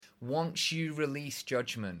once you release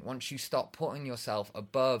judgment, once you stop putting yourself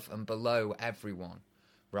above and below everyone,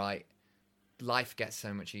 right, life gets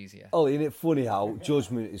so much easier. Oh, isn't it funny how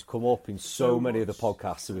judgment has come up in so many of the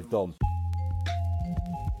podcasts that we've done?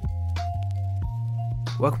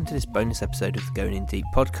 Welcome to this bonus episode of the Going In Deep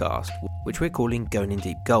podcast, which we're calling Going In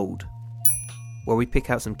Deep Gold, where we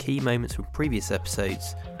pick out some key moments from previous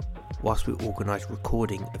episodes whilst we organise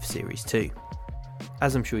recording of Series 2.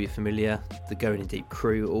 As I'm sure you're familiar, the Going In Deep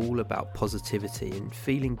crew are all about positivity and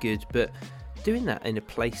feeling good, but doing that in a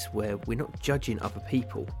place where we're not judging other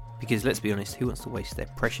people. Because let's be honest, who wants to waste their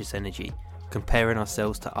precious energy comparing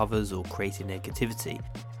ourselves to others or creating negativity,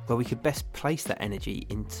 where we could best place that energy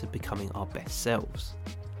into becoming our best selves?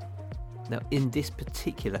 Now, in this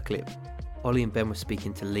particular clip, Ollie and Ben were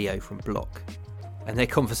speaking to Leo from Block, and their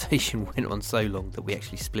conversation went on so long that we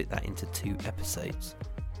actually split that into 2 episodes.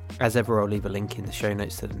 As ever, I'll leave a link in the show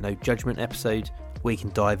notes to the No Judgment episode, where you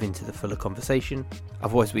can dive into the fuller conversation.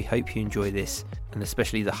 Otherwise, we hope you enjoy this, and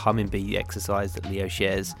especially the humming bee exercise that Leo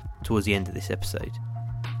shares towards the end of this episode.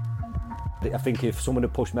 I think if someone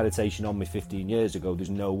had pushed meditation on me 15 years ago, there's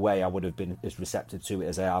no way I would have been as receptive to it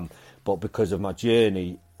as I am. But because of my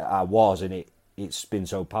journey, I was, and it's been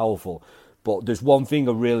so powerful. But there's one thing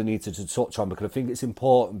I really needed to touch on, because I think it's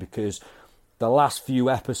important, because the last few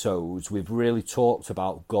episodes we've really talked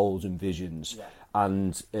about goals and visions. Yeah.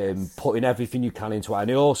 And putting everything you can into it.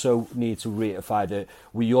 And I also need to reiterate that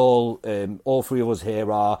we all 3 of us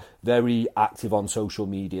here are very active on social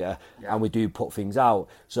media, and we do put things out.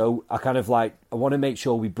 So I want to make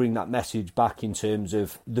sure we bring that message back in terms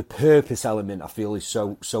of the purpose element. I feel is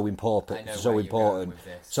so important. So important.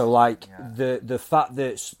 So the fact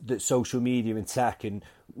that social media and tech, and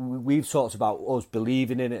we've talked about us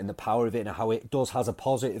believing in it and the power of it, and how it has a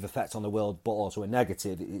positive effect on the world, but also a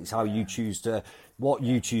negative. It's how you choose to, what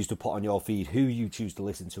you choose to put on your feed, who you choose to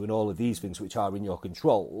listen to, and all of these things which are in your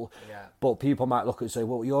control. Yeah. But people might look and say,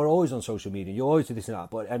 well, you're always on social media, you always do this and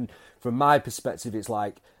that. And from my perspective, it's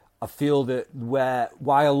like, I feel that why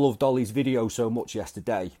I loved Ollie's video so much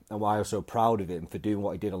yesterday, and why I was so proud of him for doing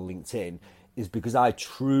what he did on LinkedIn, is because I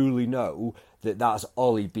truly know that that's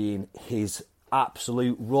Ollie being his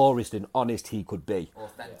absolute rawest and honest he could be.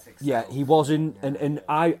 Authentic. Yeah, he wasn't, and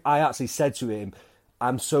I actually said to him,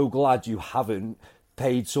 I'm so glad you haven't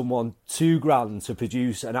paid someone $2,000 to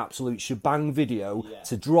produce an absolute shebang video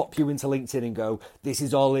to drop you into LinkedIn and go, this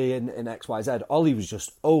is Ollie and XYZ. Ollie was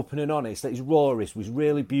just open and honest. His rawest was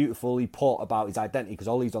really beautiful. He put about his identity, because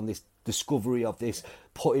Ollie's on this discovery of this,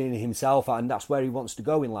 putting himself out, and that's where he wants to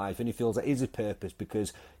go in life, and he feels that is his purpose,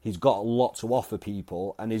 because he's got a lot to offer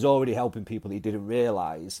people, and he's already helping people that he didn't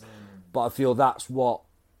realise. But I feel that's what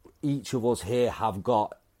each of us here have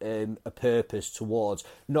got a purpose towards,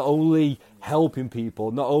 not only helping people,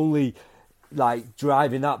 not only like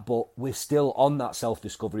driving that, but we're still on that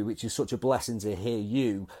self-discovery, which is such a blessing to hear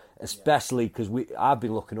you, especially because I've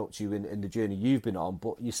been looking up to you in the journey you've been on,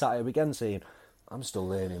 but you sat here again saying, I'm still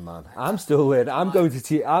learning, man. I'm still learning. I'm going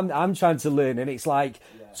to I'm trying to learn, and it's like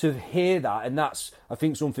to hear that, and that's, I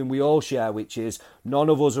think, something we all share, which is none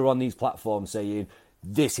of us are on these platforms saying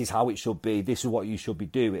this is how it should be, this is what you should be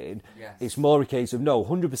doing. Yes. It's more a case of, no,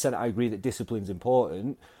 100% I agree that discipline's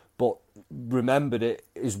important, but remember that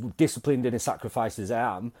as disciplined and as sacrificed as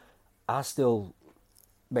I am, I still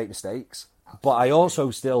make mistakes. Absolutely. But I also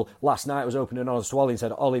still, last night I was opening honest to Ollie and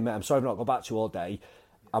said, Ollie, mate, I'm sorry I've not got back to you all day.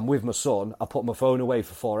 I'm with my son. I put my phone away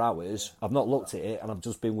for 4 hours. I've not looked at it, and I've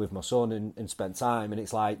just been with my son and spent time. And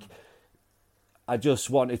it's like, I just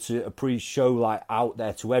wanted to show like out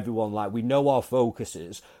there to everyone, like we know our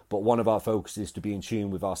focuses, but one of our focuses is to be in tune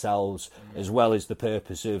with ourselves, as well as the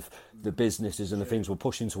purpose of the businesses and the things we're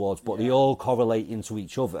pushing towards. But they all correlate into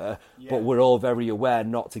each other. But we're all very aware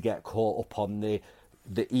not to get caught up on the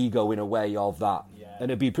ego in a way of that. And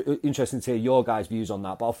it'd be interesting to hear your guys' views on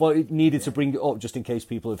that. But I thought it needed to bring it up just in case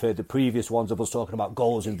people have heard the previous ones of us talking about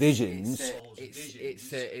goals and visions.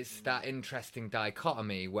 It's that interesting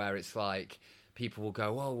dichotomy where it's like, people will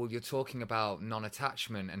go, oh, well, you're talking about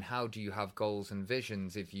non-attachment, and how do you have goals and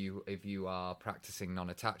visions if you are practicing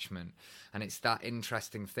non-attachment? And it's that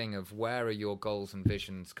interesting thing of, where are your goals and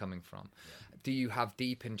visions coming from? Do you have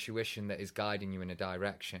deep intuition that is guiding you in a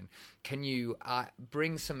direction? Can you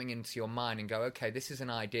bring something into your mind and go, okay, this is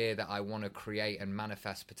an idea that I want to create and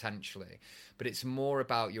manifest potentially, but it's more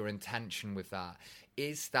about your intention with that.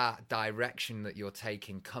 Is that direction that you're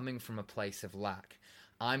taking coming from a place of lack?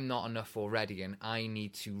 I'm not enough already and I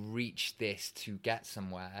need to reach this to get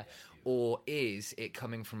somewhere? Or is it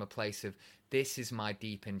coming from a place of, this is my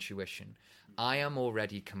deep intuition, I am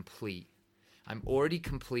already complete, I'm already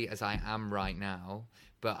complete as I am right now,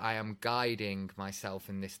 but I am guiding myself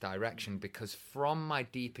in this direction because from my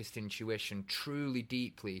deepest intuition, truly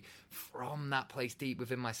deeply, from that place deep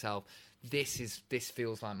within myself, this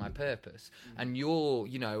feels like my purpose. And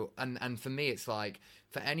and for me, it's like,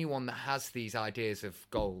 for anyone that has these ideas of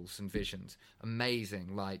goals and visions,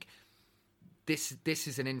 amazing. Like, this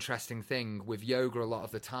is an interesting thing with yoga. A lot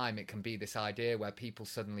of the time it can be this idea where people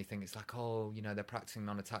suddenly think it's like, oh, they're practicing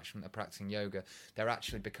non-attachment, they're practicing yoga, they're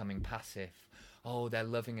actually becoming passive. Oh, they're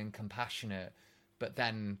loving and compassionate, but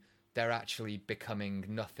then they're actually becoming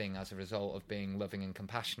nothing as a result of being loving and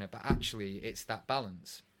compassionate. But actually, it's that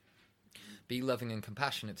balance. Be loving and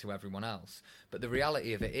compassionate to everyone else. But the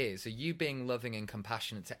reality of it is, are you being loving and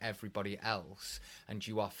compassionate to everybody else and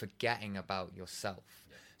you are forgetting about yourself?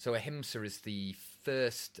 Yeah. So ahimsa is the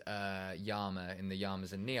first yama in the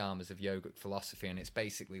yamas and niyamas of yogic philosophy, and it's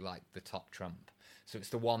basically like the top trump. So it's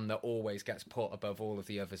the one that always gets put above all of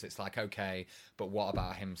the others. It's like, okay, but what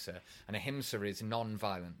about ahimsa? And ahimsa is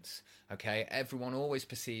non-violence, okay? Everyone always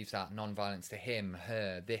perceives that non-violence to him,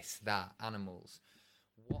 her, this, that, animals.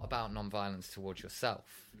 What about non-violence towards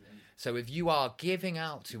yourself? So if you are giving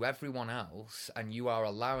out to everyone else and you are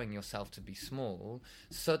allowing yourself to be small,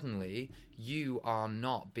 suddenly you're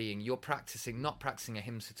practicing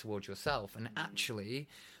ahimsa towards yourself. And actually,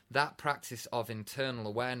 that practice of internal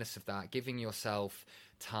awareness of that, giving yourself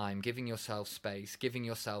time, giving yourself space, giving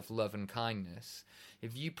yourself love and kindness,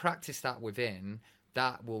 if you practice that within,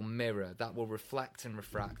 that will mirror, that will reflect and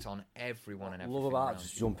refract on everyone and everything. Love about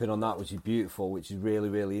just jumping on that, which is beautiful, which is really,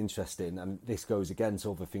 really interesting. And this goes again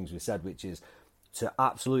to other things we said, which is to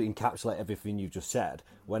absolutely encapsulate everything you've just said.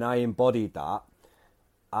 When I embodied that,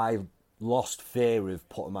 I lost fear of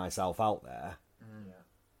putting myself out there.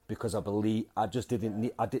 Because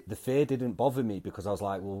the fear didn't bother me, because I was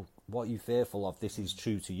like, well, what are you fearful of? This is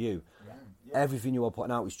true to you. Yeah. Yeah. Everything you are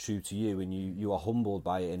putting out is true to you, and you are humbled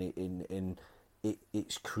by it, and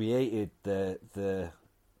it's created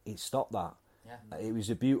it stopped that. Yeah. It was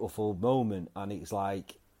a beautiful moment, and it's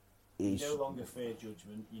like, you no longer fear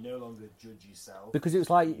judgment. You no longer judge yourself, because it was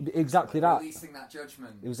like exactly that. Releasing that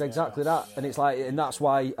judgment. It was exactly that, and it's like, and that's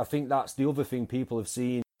why I think that's the other thing people have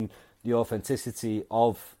seen, the authenticity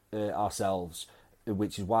of ourselves,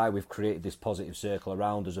 which is why we've created this positive circle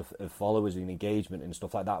around us of followers and engagement and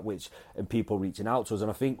stuff like that, and people reaching out to us. And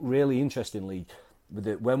I think really interestingly,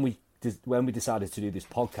 when we decided to do this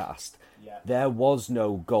podcast, there was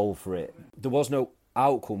no goal for it. There was no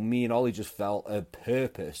outcome. Me and Ollie just felt a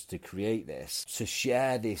purpose to create this, to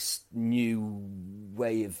share this new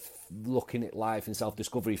way of looking at life and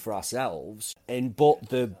self-discovery for ourselves. But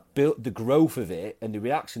the growth of it and the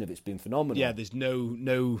reaction of it's been phenomenal. Yeah, there's no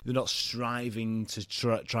they're not striving to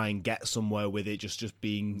try and get somewhere with it, just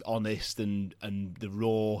being honest and the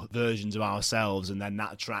raw versions of ourselves, and then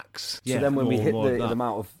that attracts. So then when we hit the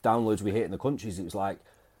amount of downloads we hit in the countries, it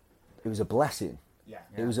was a blessing. Yeah.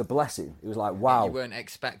 It was a blessing. It was like, wow. You weren't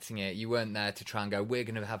expecting it. You weren't there to try and go, we're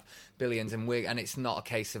going to have billions, and it's not a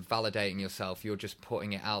case of validating yourself. You're just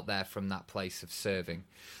putting it out there from that place of serving.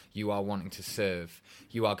 You are wanting to serve.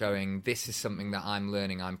 You are going, this is something that I'm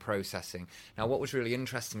learning, I'm processing. Now, what was really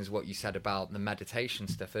interesting is what you said about the meditation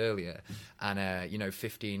stuff earlier. And,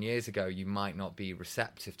 15 years ago, you might not be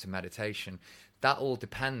receptive to meditation. That all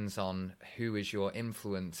depends on who is your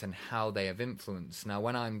influence and how they have influenced. Now,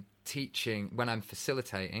 when I'm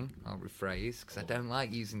facilitating, I'll rephrase because I don't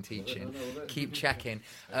like using teaching. Keep checking.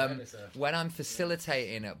 When I'm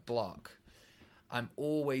facilitating at Block, I'm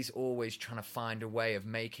always trying to find a way of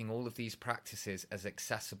making all of these practices as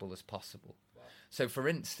accessible as possible. Wow. So, for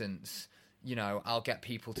instance, I'll get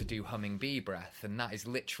people to do humming bee breath, and that is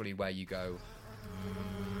literally where you go,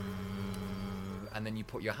 and then you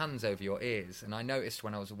put your hands over your ears. And I noticed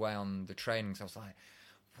when I was away on the trainings, I was like,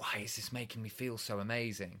 why is this making me feel so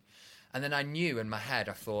amazing? And then I knew in my head,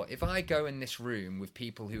 I thought, if I go in this room with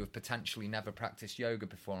people who have potentially never practiced yoga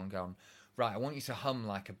before and gone, right, I want you to hum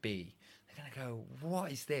like a bee, they're going to go,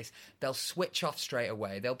 what is this? They'll switch off straight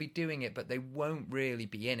away. They'll be doing it, but they won't really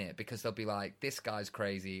be in it, because they'll be like, this guy's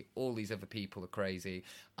crazy. All these other people are crazy.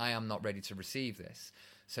 I am not ready to receive this.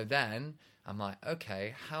 So then I'm like,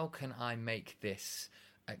 okay, how can I make this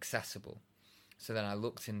accessible? So then I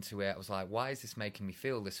looked into it. I was like, why is this making me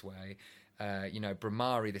feel this way?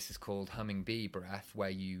 Brahmari, this is called humming bee breath, where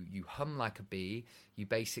you hum like a bee. You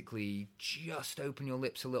basically just open your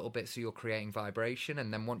lips a little bit so you're creating vibration.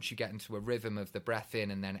 And then once you get into a rhythm of the breath in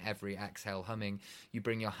and then every exhale humming, you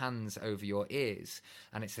bring your hands over your ears.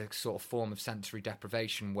 And it's a sort of form of sensory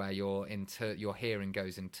deprivation where your hearing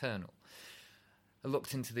goes internal. I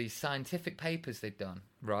looked into these scientific papers they'd done,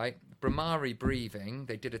 right? Brahmari breathing,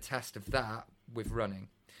 they did a test of that with running.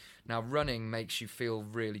 Now, running makes you feel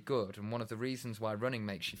really good, and one of the reasons why running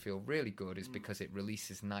makes you feel really good is because it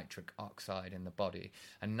releases nitric oxide in the body.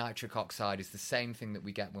 And nitric oxide is the same thing that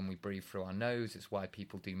we get when we breathe through our nose. It's why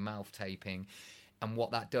people do mouth taping. And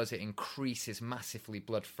what that does, it increases massively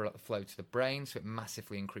blood flow to the brain, so it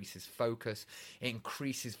massively increases focus. It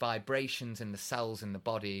increases vibrations in the cells in the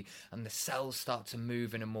body, and the cells start to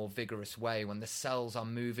move in a more vigorous way. When the cells are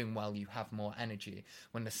moving well, you have more energy.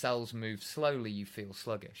 When the cells move slowly, you feel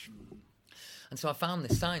sluggish. And so I found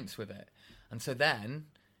this science with it. And so then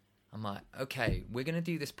I'm like, okay, we're going to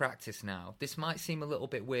do this practice now. This might seem a little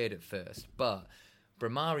bit weird at first, but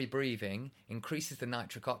Brahmari breathing increases the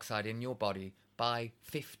nitric oxide in your body by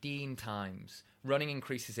 15 times. Running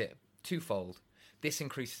increases it twofold. This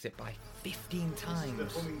increases it by 15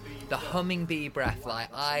 times. The humming bee breath. Like,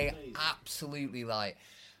 I absolutely, like,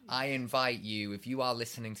 I invite you, if you are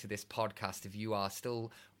listening to this podcast, if you are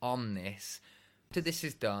still on this, after this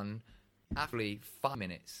is done, actually 5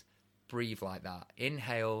 minutes, breathe like that.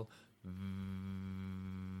 Inhale.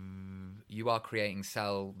 You are creating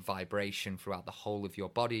cell vibration throughout the whole of your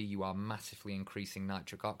body. You are massively increasing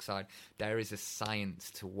nitric oxide. There is a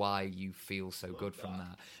science to why you feel so good from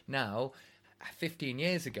that. Now, 15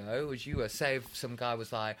 years ago, as you were, say if some guy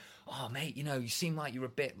was like, oh, mate, you know, you seem like you're a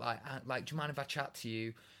bit like, do you mind if I chat to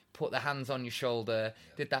you? Put the hands on your shoulder,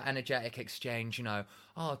 did that energetic exchange, you know,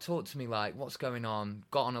 oh, talk to me, like, what's going on?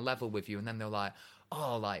 Got on a level with you, and then they're like,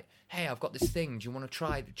 oh, like, hey, I've got this thing. Do you want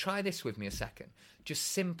to try this with me a second?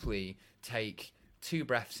 Just simply take 2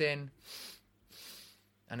 breaths in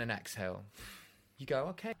and an exhale. You go,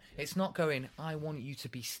 okay. It's not going, I want you to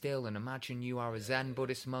be still and imagine you are a Zen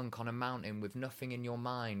Buddhist monk on a mountain with nothing in your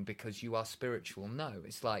mind because you are spiritual. No,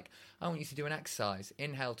 it's like, I want you to do an exercise.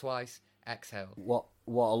 Inhale twice, exhale.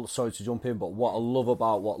 Sorry to jump in, but what I love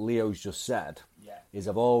about what Leo's just said is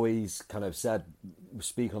I've always kind of said,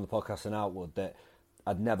 speaking on the podcast and outward, that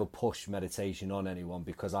I'd never push meditation on anyone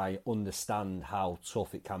because I understand how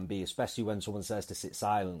tough it can be, especially when someone says to sit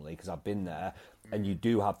silently, because I've been there, and you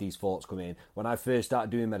do have these thoughts come in. When I first started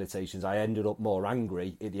doing meditations, I ended up more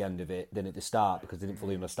angry at the end of it than at the start because I didn't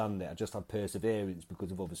fully understand it. I just had perseverance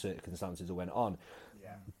because of other circumstances that went on.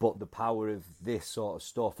 Yeah. But the power of this sort of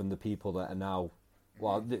stuff and the people that are now,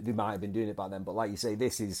 well, they might have been doing it back then, but like you say,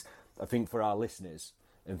 this is, I think for our listeners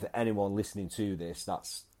and for anyone listening to this,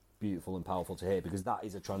 that's beautiful and powerful to hear, because that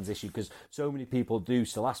is a transition. Because so many people do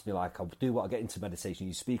still ask me, like, I do want to get into meditation,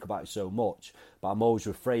 you speak about it so much, but I'm always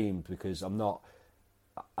refrained because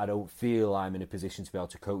I don't feel I'm in a position to be able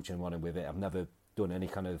to coach anyone with it. I've never done any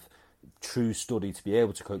kind of true study to be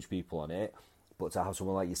able to coach people on it, but to have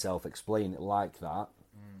someone like yourself explain it like that,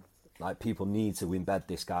 like, people need to embed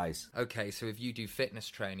this, guys. Okay, so if you do fitness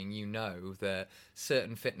training, you know that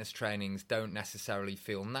certain fitness trainings don't necessarily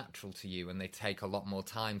feel natural to you and they take a lot more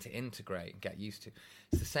time to integrate and get used to.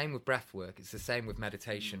 It's the same with breath work. It's the same with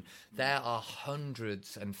meditation. There are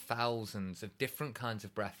hundreds and thousands of different kinds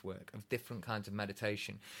of breath work, of different kinds of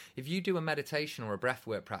meditation. If you do a meditation or a breath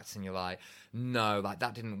work practice and you're like, no, like,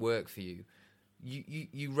 that didn't work for you,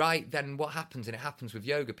 you write, then what happens, and it happens with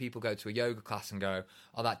yoga, people go to a yoga class and go,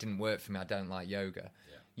 oh, that didn't work for me, I don't like yoga.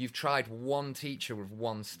 You've tried one teacher with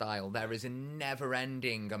one style. There is a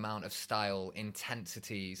never-ending amount of style,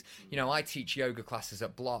 intensities. You know, I teach yoga classes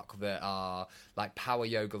at Block that are like power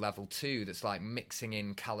yoga level 2, that's like mixing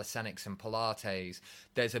in calisthenics and Pilates.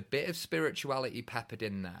 There's a bit of spirituality peppered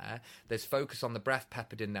in there. There's focus on the breath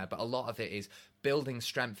peppered in there, but a lot of it is building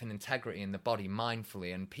strength and integrity in the body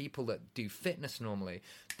mindfully. And people that do fitness normally,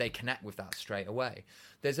 they connect with that straight away.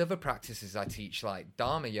 There's other practices I teach, like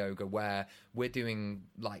Dharma yoga, where we're doing,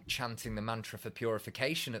 like, chanting the mantra for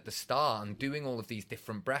purification at the start and doing all of these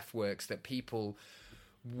different breath works that people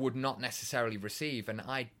would not necessarily receive. And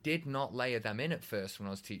I did not layer them in at first when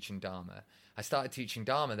I was teaching Dharma. I started teaching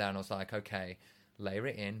Dharma there and I was like, okay, layer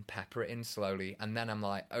it in, pepper it in slowly. And then I'm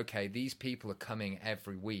like, okay, these people are coming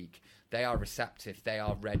every week. They are receptive. They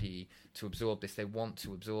are ready to absorb this. They want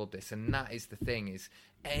to absorb this. And that is the thing, is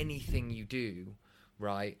anything you do,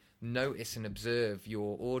 right, notice and observe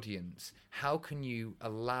your audience. How can you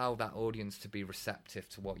allow that audience to be receptive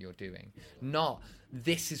to what you're doing? Not,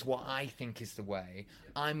 this is what I think is the way,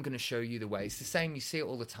 I'm going to show you the way. It's the same, you see it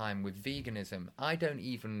all the time with veganism. I don't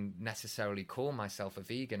even necessarily call myself a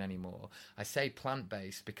vegan anymore. I say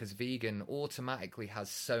plant-based because vegan automatically has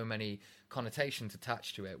so many connotations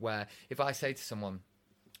attached to it, where if I say to someone,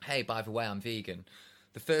 hey, by the way, I'm vegan,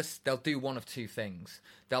 they'll do one of two things.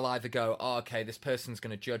 They'll either go, oh, okay, this person's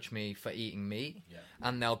going to judge me for eating meat,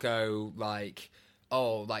 and they'll go, like,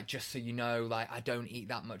 oh, like, just so you know, like, I don't eat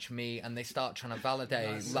that much meat, and they start trying to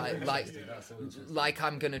validate, like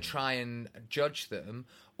I'm going to try and judge them,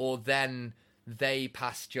 or then they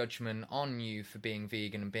pass judgment on you for being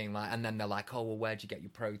vegan and being like, and then they're like, oh, well, where'd you get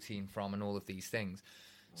your protein from, and all of these things.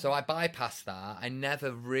 So I bypass that. I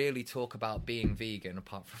never really talk about being vegan,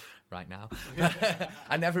 apart from right now.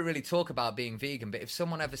 I never really talk about being vegan, but if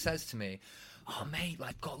someone ever says to me, oh mate,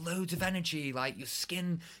 like, got loads of energy, like your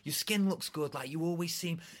skin looks good, like you always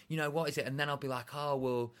seem, you know, what is it? And then I'll be like, oh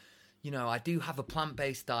well, you know, I do have a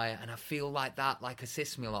plant-based diet and I feel like that like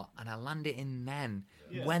assists me a lot, and I land it in then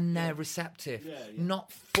when they're receptive,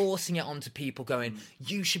 not forcing it onto people going,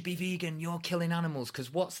 you should be vegan, you're killing animals,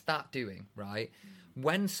 because what's that doing, right?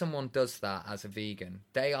 When someone does that as a vegan,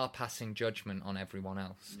 they are passing judgment on everyone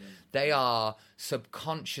else. They are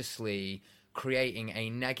subconsciously creating a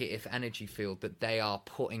negative energy field that they are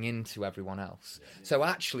putting into everyone else. So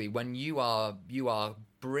actually, when you are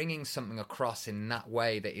bringing something across in that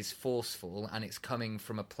way that is forceful, and it's coming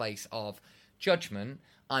from a place of judgment,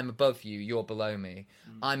 I'm above you, you're below me.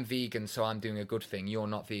 I'm vegan, so I'm doing a good thing. You're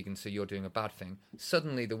not vegan, so you're doing a bad thing.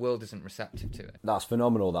 Suddenly, the world isn't receptive to it. That's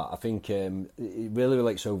phenomenal, that. I think it really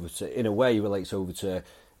relates over to, in a way, relates over to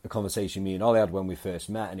a conversation me and Ollie had when we first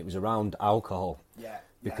met, and it was around alcohol.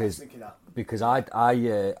 Because I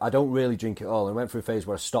don't really drink at all. I went through a phase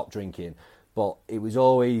where I stopped drinking, but I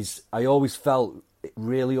always felt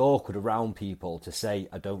really awkward around people to say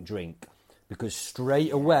I don't drink, because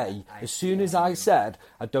straight away, as soon as I said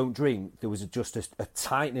I don't drink, there was just a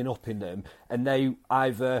tightening up in them, and they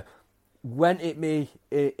either went at me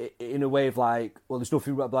in a way of like, well, there's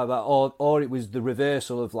nothing blah blah blah, or it was the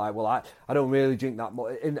reversal of like, well, I don't really drink that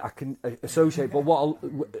much, and I can associate. But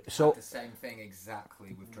so the same thing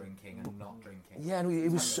exactly with drinking and not drinking. Yeah, and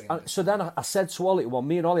it was. So then I said to Ollie, well,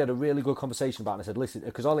 me and Ollie had a really good conversation about it, and I said, listen,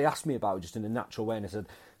 because Ollie asked me about it just in a natural way, and I said,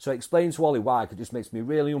 so I explained to Ollie why, because it just makes me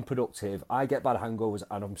really unproductive. I get bad hangovers,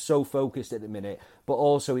 and I'm so focused at the minute, but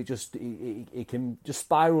also it can just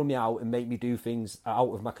spiral me out and make me do things out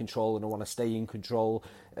of my control, and I want to stay in control,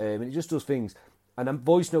 and it just does things. And I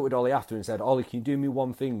voice noted Ollie after and said, Ollie, can you do me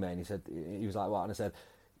one thing, man? He was like, what? And I said,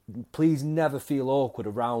 please never feel awkward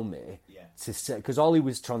around me. To say, because Ollie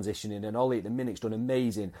was transitioning, and Ollie at the minute's done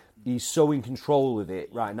amazing. He's so in control of it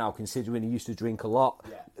right now, considering he used to drink a lot,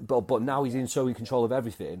 but now he's so in control of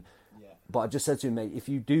everything. But I just said to him, mate, if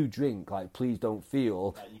you do drink, like, please don't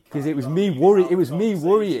feel, because it was me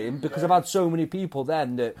worrying, because I've had so many people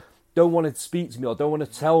then that don't want to speak to me or don't want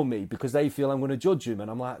to tell me because they feel I'm going to judge them, and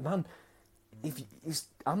I'm like, man,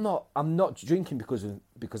 I'm not drinking because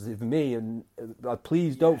of me, and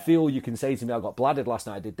please don't feel you can say to me I got bladdered last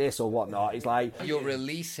night, I did this or whatnot. It's like you're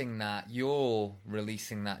releasing that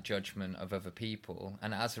judgment of other people,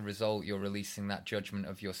 and as a result you're releasing that judgment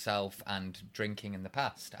of yourself and drinking in the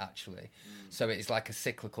past, actually. So it's like a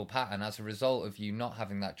cyclical pattern. As a result of you not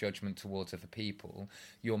having that judgment towards other people,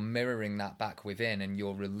 you're mirroring that back within, and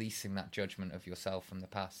you're releasing that judgment of yourself from the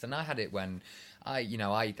past. And I had it when I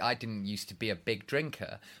didn't used to be a big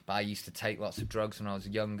drinker, but I used to take lots of drugs when I was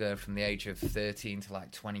younger. From the age of 13 to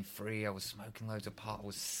like 23, I was smoking loads of pot, I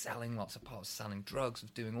was selling lots of pot, I was selling drugs, I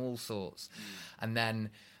was doing all sorts. And then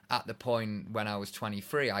at the point when I was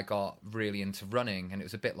 23, I got really into running, and it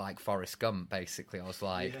was a bit like Forrest Gump, basically. I was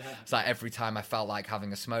like, it's like every time I felt like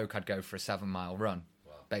having a smoke, I'd go for a 7-mile run,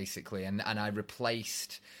 basically. And I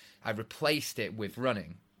replaced it with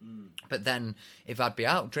running. But then if I'd be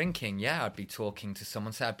out drinking, I'd be talking to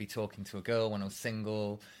someone. Say I'd be talking to a girl when I was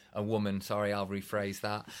single, a woman. Sorry, I'll rephrase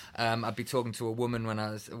that. I'd be talking to a woman when I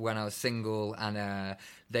was single, and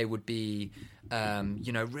they would be,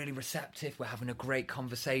 really receptive. We're having a great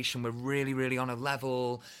conversation. We're really, really on a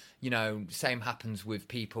level. Same happens with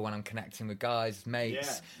people when I'm connecting with guys,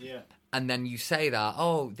 mates. And then you say that.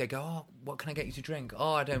 Oh, they go, oh, what can I get you to drink?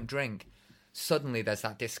 Oh, I don't drink. Suddenly there's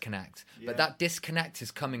that disconnect. But that disconnect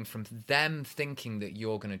is coming from them thinking that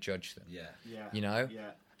you're going to judge them.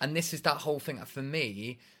 And this is that whole thing for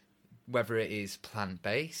me, whether it is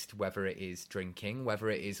plant-based, whether it is drinking, whether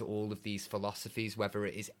it is all of these philosophies, whether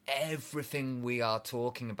it is everything we are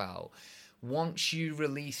talking about. Once you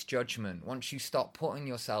release judgment, once you stop putting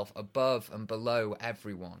yourself above and below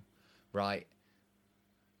everyone, right,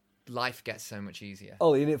 life gets so much easier.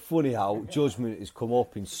 Oh, isn't it funny how judgment has come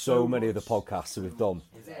up in so many of the podcasts that we've done?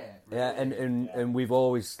 Is it? Yeah, and we've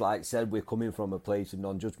always said we're coming from a place of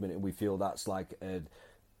non-judgment, and we feel that's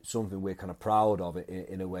something we're kind of proud of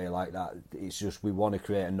in a way like that. It's just we want to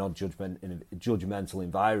create a non-judgmental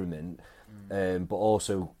environment, but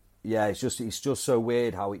also Yeah, it's just so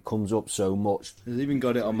weird how it comes up so much. I've even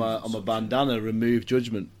got it on my bandana. Remove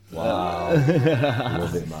judgment. Wow,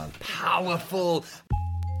 love it, man. Powerful.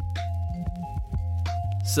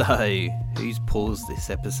 So, who's paused this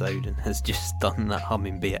episode and has just done that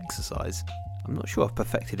humming bee exercise? I'm not sure I've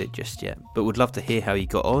perfected it just yet, but would love to hear how you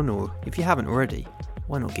got on, or if you haven't already,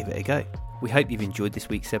 why not give it a go? We hope you've enjoyed this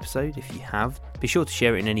week's episode. If you have, be sure to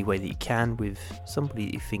share it in any way that you can with somebody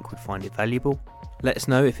that you think would find it valuable. Let us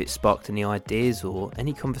know if it sparked any ideas or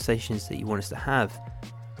any conversations that you want us to have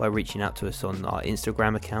by reaching out to us on our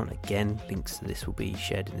Instagram account. Again, links to this will be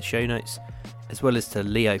shared in the show notes, as well as to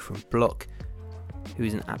Leo from Block, who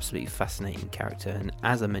is an absolutely fascinating character, and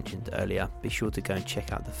as I mentioned earlier, be sure to go and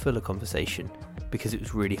check out the fuller conversation because it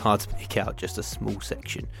was really hard to pick out just a small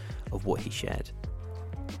section of what he shared.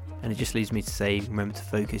 And it just leaves me to say, remember to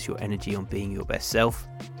focus your energy on being your best self.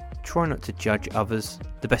 Try not to judge others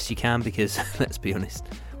the best you can because, let's be honest,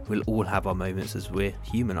 we'll all have our moments as we're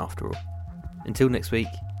human after all. Until next week,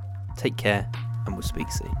 take care and we'll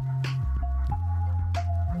speak soon.